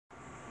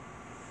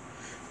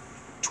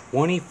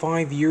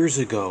25 years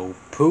ago,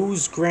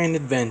 Pooh's Grand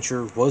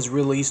Adventure was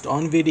released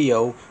on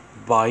video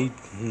by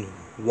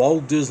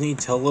Walt Disney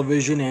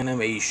Television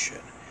Animation.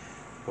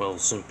 Well,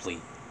 simply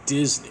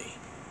Disney.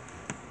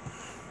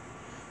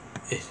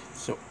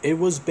 It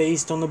was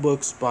based on the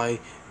books by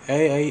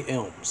A.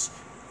 Elms,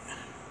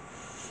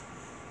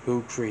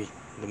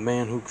 the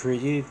man who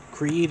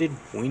created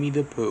Winnie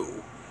the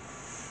Pooh.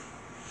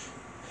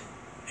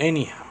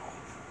 Anyhow,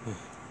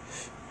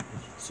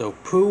 so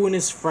Pooh and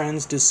his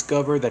friends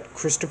discover that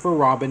Christopher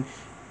Robin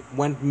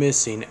went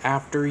missing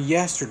after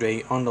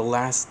yesterday on the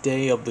last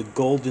day of the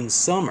Golden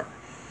Summer.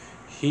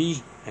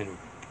 He and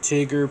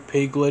Tigger,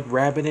 Piglet,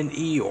 Rabbit, and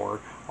Eeyore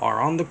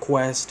are on the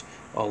quest,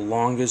 a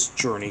longest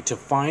journey to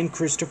find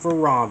Christopher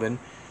Robin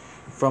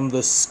from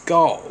the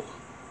skull,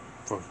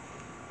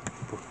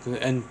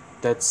 and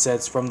that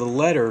sets from the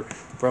letter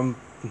from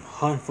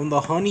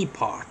the honey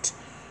pot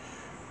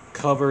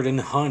covered in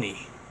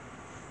honey.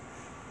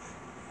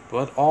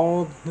 But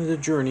all the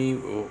journey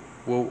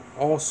will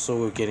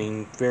also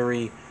getting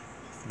very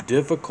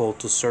difficult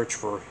to search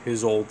for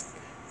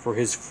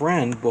his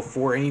friend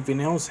before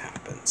anything else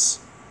happens.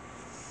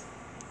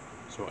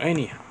 So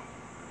anyhow,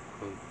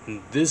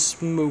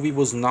 this movie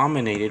was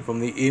nominated from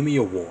the Emmy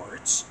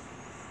Awards.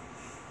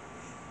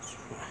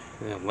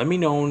 Let me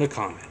know in the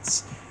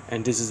comments.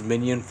 And this is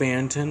Minion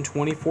Fan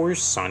 1024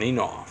 signing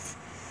off.